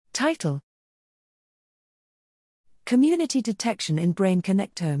Title: Community Detection in Brain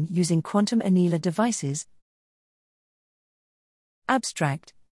Connectome Using Quantum Annealer Devices.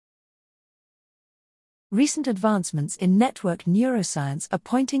 Abstract: Recent advancements in network neuroscience are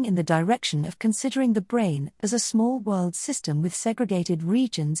pointing in the direction of considering the brain as a small world system with segregated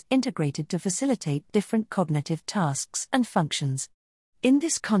regions integrated to facilitate different cognitive tasks and functions. In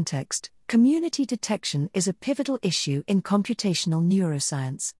this context, community detection is a pivotal issue in computational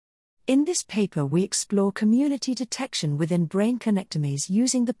neuroscience. In this paper, we explore community detection within brain connectomes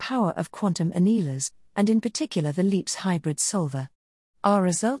using the power of quantum annealers, and in particular the LEAPS hybrid solver. Our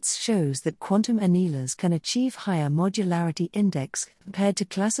results shows that quantum annealers can achieve higher modularity index compared to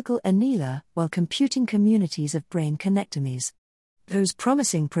classical annealer while computing communities of brain connectomes. Those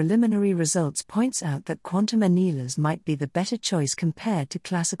promising preliminary results points out that quantum annealers might be the better choice compared to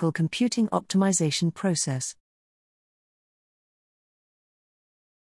classical computing optimization process.